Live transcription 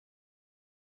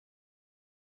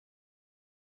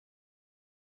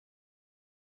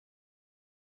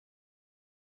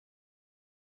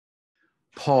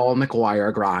Paul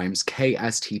McGuire Grimes,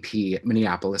 KSTP,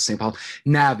 Minneapolis, St. Paul.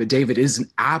 Nev, David, it is an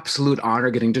absolute honor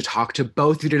getting to talk to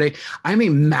both of you today. I'm a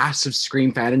massive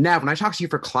Scream fan. And Nev, when I talked to you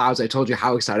for Clouds, I told you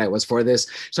how excited I was for this.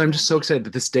 So I'm just so excited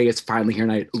that this day is finally here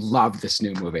and I love this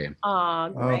new movie.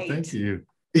 Oh, Oh, great. thank you.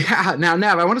 Yeah. Now,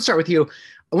 Nev, I want to start with you.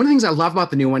 One of the things I love about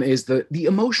the new one is the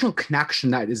emotional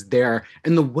connection that is there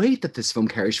and the weight that this film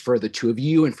carries for the two of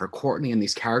you and for Courtney and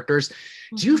these characters.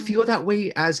 Do you feel that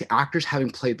way as actors having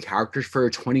played the characters for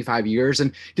 25 years?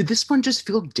 And did this one just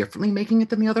feel differently making it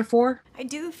than the other four? I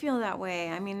do feel that way.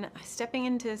 I mean, stepping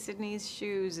into Sydney's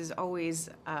shoes is always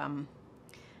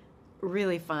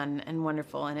really fun and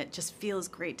wonderful, and it just feels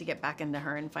great to get back into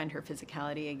her and find her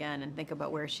physicality again and think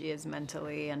about where she is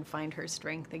mentally and find her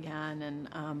strength again.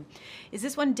 And is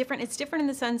this one different? It's different in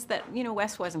the sense that, you know,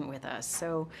 Wes wasn't with us,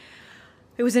 so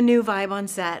it was a new vibe on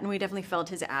set, and we definitely felt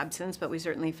his absence, but we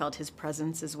certainly felt his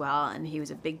presence as well, and he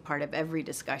was a big part of every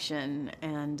discussion.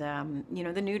 And you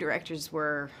know, the new directors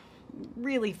were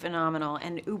really phenomenal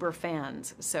and uber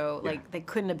fans, so like they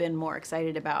couldn't have been more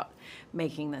excited about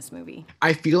making this movie.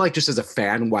 I feel like just as a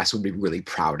fan, Wes would be really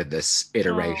proud of this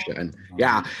iteration.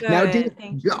 Yeah. Good. Now,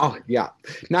 Thank you. oh yeah.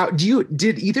 Now,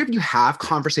 did either of you have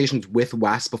conversations with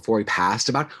Wes before he passed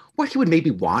about what he would maybe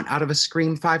want out of a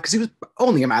Scream 5? Because it was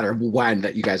only a matter of when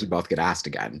that you guys would both get asked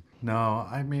again. No,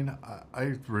 I mean,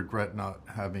 I regret not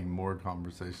having more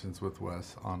conversations with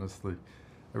Wes, honestly.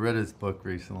 I read his book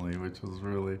recently, which was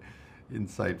really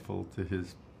insightful to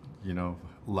his, you know,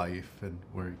 life and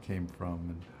where he came from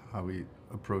and how he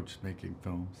approached making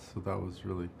films. So that was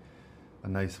really a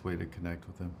nice way to connect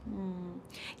with him.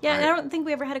 Yeah, and I don't think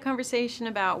we ever had a conversation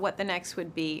about what the next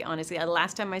would be, honestly. The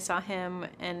last time I saw him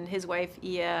and his wife,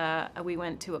 Ia, we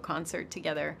went to a concert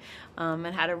together and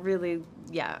had a really,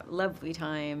 lovely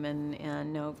time.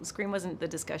 And no, Scream wasn't the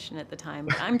discussion at the time,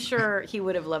 but I'm sure he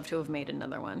would have loved to have made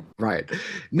another one. Right.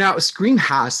 Now, Scream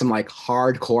has some like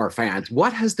hardcore fans.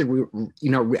 What has the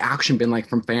reaction been like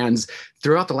from fans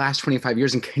throughout the last 25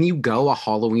 years? And can you go a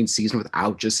Halloween season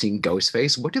without just seeing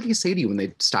Ghostface? What do they say to you when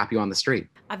they stop you on the street?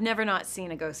 I've never not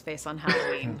seen a ghost face on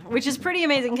Halloween, which is pretty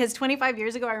amazing because 25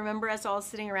 years ago, I remember us all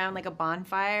sitting around like a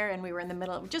bonfire and we were in the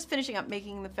middle of just finishing up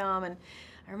making the film. And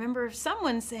I remember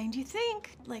someone saying, do you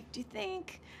think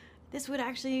this would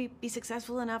actually be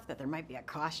successful enough that there might be a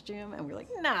costume? And we're like,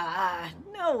 nah,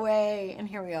 no way. And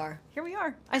here we are.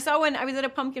 I saw one, I was at a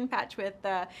pumpkin patch with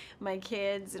my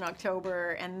kids in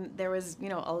October, and there was, you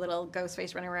know, a little ghost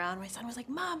face running around. My son was like,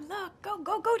 Mom, look,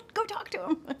 go talk to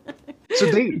him. So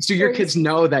your kids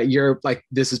know that you're like,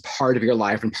 this is part of your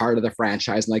life and part of the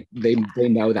franchise. And like they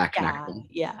know that connection.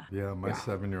 Yeah. Yeah, my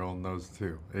 7-year-old knows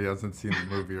too. He hasn't seen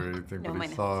the movie or anything, No, but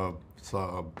he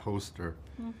saw a poster.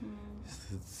 He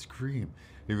said, Scream.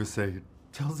 He was saying,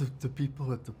 tell the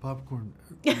people at the popcorn.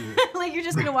 Like you're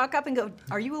just gonna walk up and go,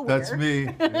 are you aware? That's me.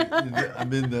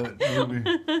 I'm in that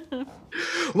movie.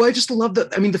 Well, I just love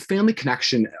that. I mean, the family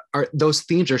connection, those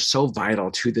themes are so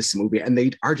vital to this movie, and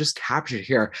they are just captured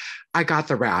here. I got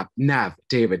the wrap. Nev,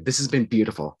 David, this has been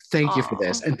beautiful. Thank you for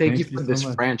this, and thank you for this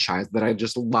franchise that I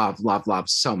just love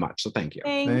so much. So thank you.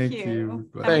 Thank you.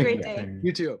 Bye. Have a great day.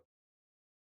 You too.